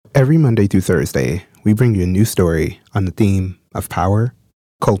Every Monday through Thursday, we bring you a new story on the theme of power,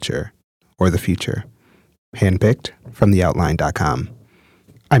 culture, or the future. Handpicked from theoutline.com.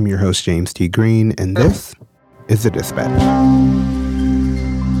 I'm your host, James T. Green, and this is The Dispatch.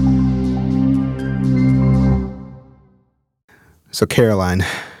 So, Caroline,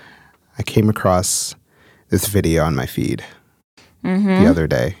 I came across this video on my feed the other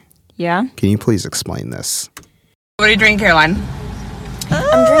day. Yeah? Can you please explain this? What are you drinking, Caroline?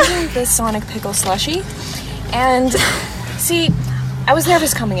 I'm drinking this Sonic Pickle Slushie, and see, I was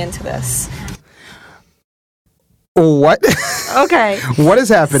nervous coming into this. What? Okay. What is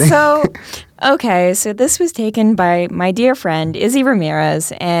happening? So this was taken by my dear friend, Izzy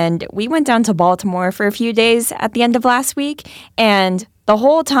Ramirez, and we went down to Baltimore for a few days at the end of last week, and the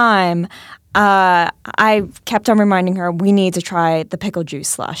whole time, I kept on reminding her we need to try the pickle juice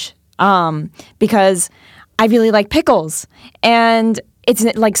slush, because I really like pickles, and it's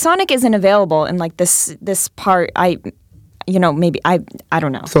like Sonic isn't available in like this part. I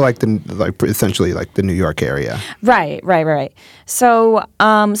don't know. So essentially the New York area. Right. So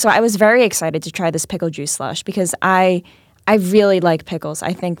I was very excited to try this pickle juice slush because I really like pickles.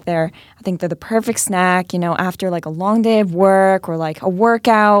 I think they're the perfect snack, after like a long day of work or like a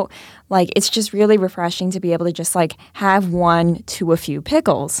workout. Like it's just really refreshing to be able to just like have one to a few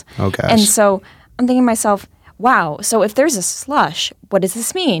pickles. Oh gosh. And so I'm thinking to myself, wow, so if there's a slush, what does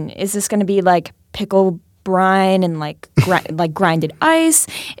this mean? Is this going to be like pickle brine and like grinded ice?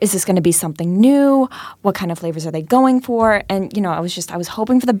 Is this going to be something new? What kind of flavors are they going for? And I was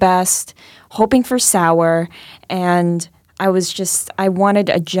hoping for the best, hoping for sour, and I wanted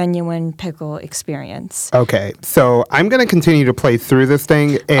a genuine pickle experience. Okay, so I'm going to continue to play through this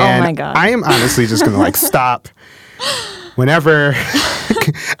thing, and oh my God. I am honestly just going to stop whenever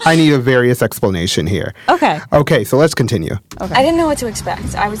I need a various explanation here. Okay, so let's continue. Okay. I didn't know what to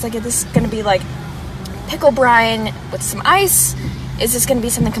expect. I was like, is this going to be like pickle brine with some ice? Is this going to be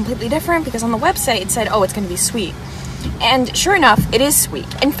something completely different? Because on the website it said, it's going to be sweet. And sure enough, it is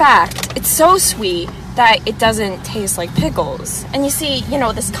sweet. In fact, it's so sweet that it doesn't taste like pickles. And you see,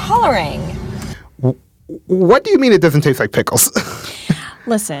 this coloring. What do you mean it doesn't taste like pickles?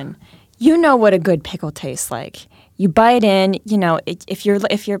 Listen, you know what a good pickle tastes like. You bite in, if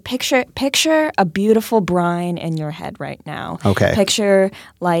you're picture a beautiful brine in your head right now. Okay. Picture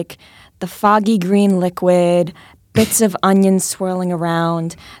like the foggy green liquid, bits of onion swirling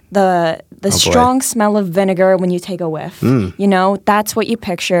around, the strong smell of vinegar when you take a whiff. That's what you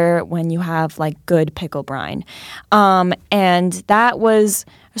picture when you have like good pickle brine. And that was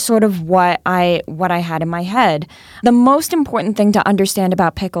sort of what I had in my head. The most important thing to understand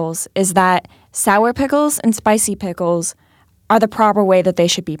about pickles is that sour pickles and spicy pickles are the proper way that they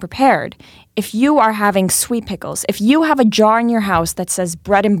should be prepared. If you are having sweet pickles, if you have a jar in your house that says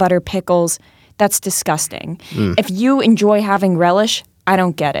bread and butter pickles, that's disgusting. If you enjoy having relish, I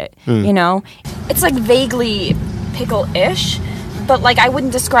don't get it, It's like vaguely pickle-ish, but like I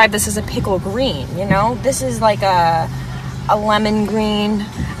wouldn't describe this as a pickle green, This is like a lemon green.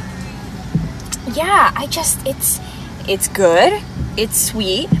 Yeah, it's good, it's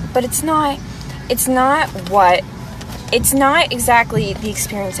sweet, but it's not exactly the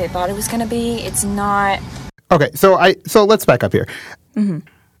experience I thought it was going to be. It's not. Okay, so let's back up here. Mm-hmm.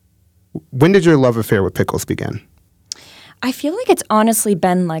 When did your love affair with pickles begin? I feel like it's honestly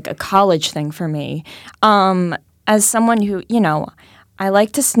been like a college thing for me. As someone who, I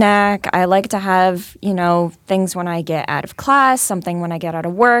like to snack. I like to have, things when I get out of class, something when I get out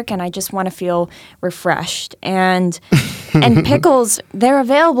of work, and I just want to feel refreshed. And pickles, they're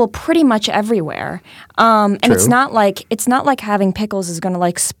available pretty much everywhere. And True. it's not like having pickles is going to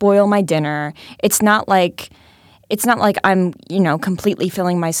like spoil my dinner. It's not like I'm, completely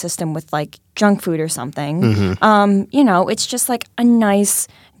filling my system with like junk food or something. Mm-hmm. It's just like a nice,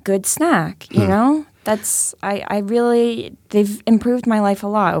 good snack, they've improved my life a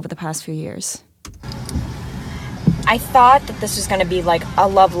lot over the past few years. I thought that this was going to be like a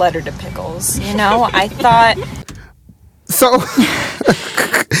love letter to pickles, I thought. So,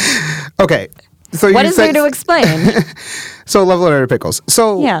 okay. So what is there to explain? So love letter to pickles.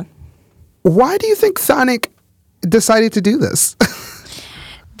 So yeah. Why do you think Sonic decided to do this?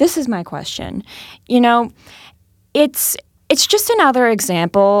 This is my question. It's just another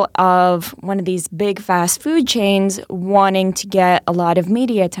example of one of these big fast food chains wanting to get a lot of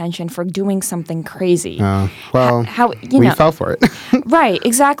media attention for doing something crazy. We fell for it. Right,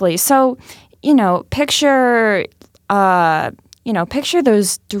 exactly. So, picture picture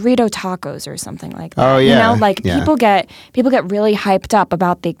those Dorito tacos or something like that. Oh yeah. People get really hyped up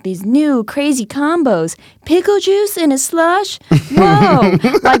about these new crazy combos. Pickle juice in a slush. Whoa!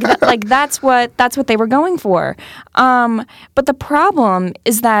 That's what they were going for. But the problem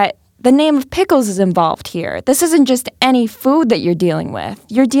is that the name of pickles is involved here. This isn't just any food that you're dealing with.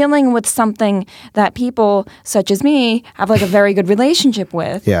 You're dealing with something that people such as me have a very good relationship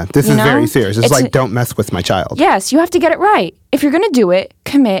with. Yeah, this is very serious. It's don't mess with my child. Yes, you have to get it right. If you're going to do it,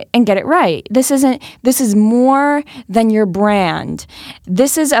 commit and get it right. This is more than your brand.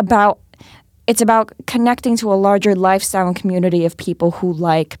 It's about connecting to a larger lifestyle and community of people who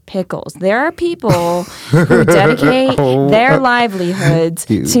like pickles. There are people who dedicate their livelihoods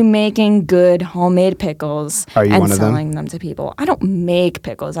to making good homemade pickles and selling them to people. I don't make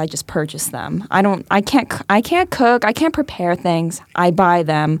pickles. I just purchase them. I can't cook. I can't prepare things. I buy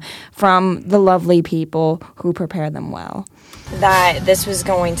them from the lovely people who prepare them well. That this was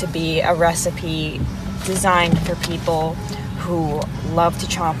going to be a recipe designed for people who love to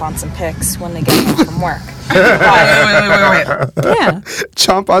chomp on some pics when they get home from work. Wait. Yeah.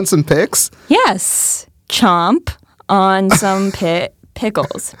 Chomp on some pics? Yes. Chomp on some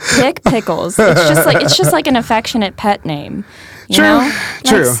pickles. Pickles. It's just like an affectionate pet name. True.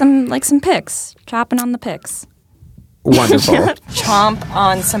 Like some pics. Chopping on the pics. Wonderful. Chomp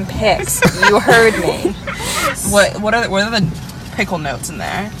on some pics. You heard me. What are the pickle notes in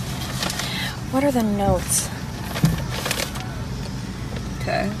there? What are the notes?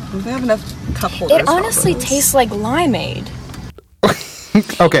 Okay. We have enough cup holders. It honestly tastes like limeade.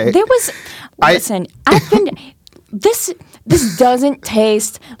 Okay. This doesn't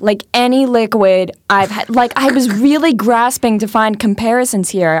taste like any liquid I've had. I was really grasping to find comparisons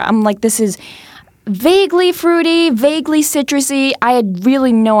here. I'm like, this is vaguely fruity, vaguely citrusy. I had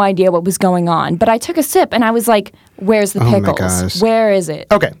really no idea what was going on. But I took a sip and I was like, where's the pickles? My gosh. Where is it?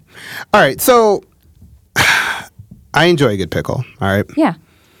 Okay. All right. So I enjoy a good pickle. All right. Yeah.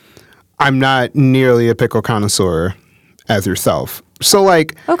 I'm not nearly a pickle connoisseur as yourself. So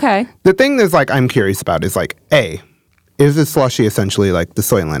okay. The thing that's I'm curious about is A, is this slushy essentially the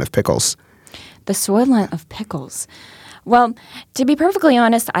Soylent of pickles? The Soylent of pickles. Well, to be perfectly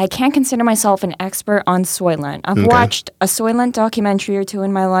honest, I can't consider myself an expert on Soylent. I've watched a Soylent documentary or two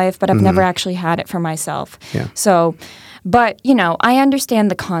in my life, but I've never actually had it for myself. Yeah. So, but, I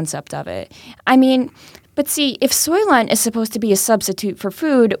understand the concept of it. I mean, but see, if Soylent is supposed to be a substitute for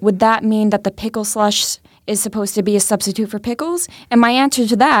food, would that mean that the pickle slush is supposed to be a substitute for pickles? And my answer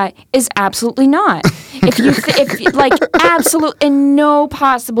to that is absolutely not. Absolute in no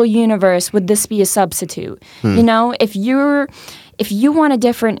possible universe would this be a substitute. If you want a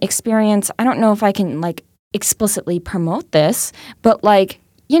different experience, I don't know if I can explicitly promote this, but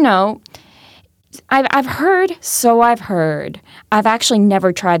I've heard. I've actually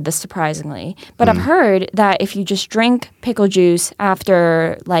never tried this, surprisingly. But I've heard that if you just drink pickle juice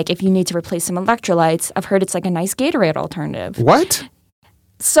after, if you need to replace some electrolytes, I've heard it's a nice Gatorade alternative. What?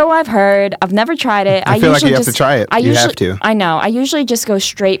 So I've heard. I've never tried it. I feel like you have to try it. You have to. I know. I usually just go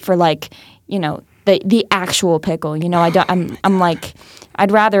straight for, the actual pickle.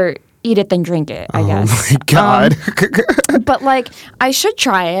 I'd rather eat it than drink it, I guess. Oh, my God. But, I should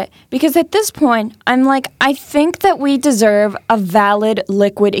try it because at this point, I'm I think that we deserve a valid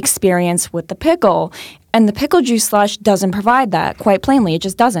liquid experience with the pickle. And the pickle juice slush doesn't provide that, quite plainly. It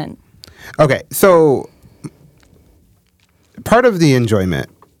just doesn't. Okay, so part of the enjoyment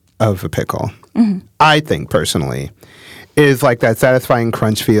of a pickle, I think personally, is that satisfying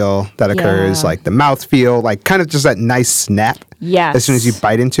crunch feel that occurs, the mouth feel, kind of just that nice snap. Yes. As soon as you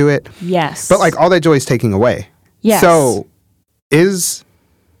bite into it. Yes. But all that joy is taking away. Yes. So is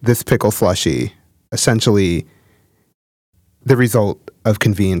this pickle slushy essentially the result of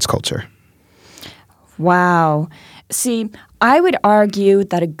convenience culture? Wow. See, I would argue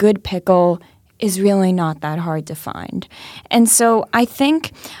that a good pickle is really not that hard to find. And so I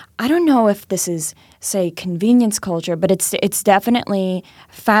don't know if this is, say, convenience culture, but it's definitely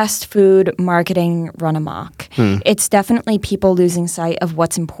fast food marketing run amok. It's definitely people losing sight of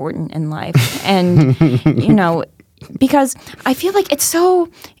what's important in life. And, because I feel like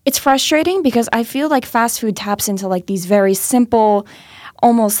it's frustrating because I feel like fast food taps into these very simple,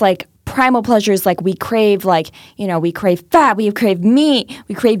 almost primal pleasures. We crave we crave fat, we crave meat,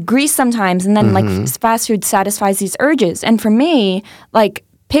 we crave grease sometimes, and then fast food satisfies these urges. And for me,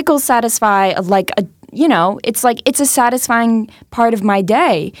 pickles satisfy it's a satisfying part of my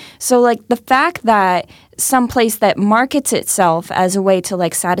day. So the fact that some place that markets itself as a way to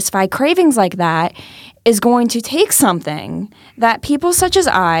satisfy cravings like that is going to take something that people such as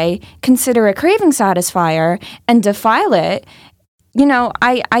I consider a craving satisfier and defile it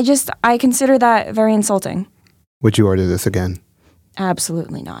I consider that very insulting. Would you order this again?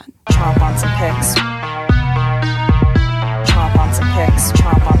 Absolutely not. Chomp on some pics. Chomp on some pics.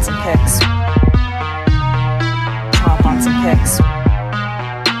 Chomp on some pics. Chomp on some pics.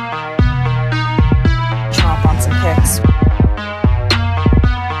 Chomp on some pics.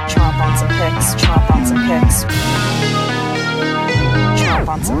 Chomp on some pics. Chomp on some pics. Chomp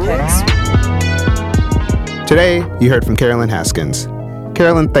on some pics. Today, you heard from Carolyn Haskins.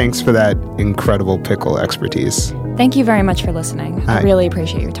 Carolyn, thanks for that incredible pickle expertise. Thank you very much for listening. I really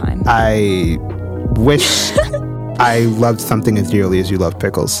appreciate your time. I wish I loved something as dearly as you love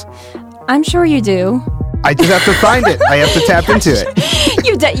pickles. I'm sure you do. I just have to find it. I have to tap into it.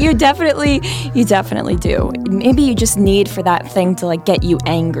 You definitely do. Maybe you just need for that thing to like get you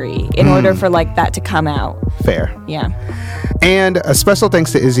angry in order for like that to come out. Fair. Yeah. And a special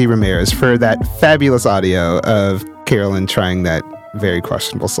thanks to Izzy Ramirez for that fabulous audio of Carolyn trying that very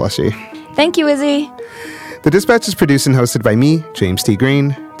questionable slushie. Thank you, Izzy. The Dispatch is produced and hosted by me, James T.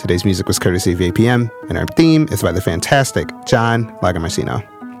 Green. Today's music was courtesy of APM, and our theme is by the fantastic John Lagomarsino.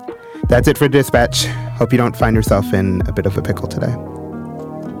 That's it for Dispatch. Hope you don't find yourself in a bit of a pickle today.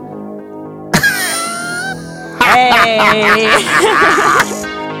 Hey!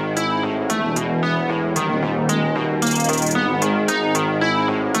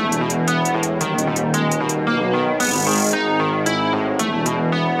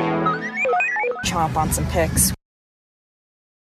 Chomp on some pics.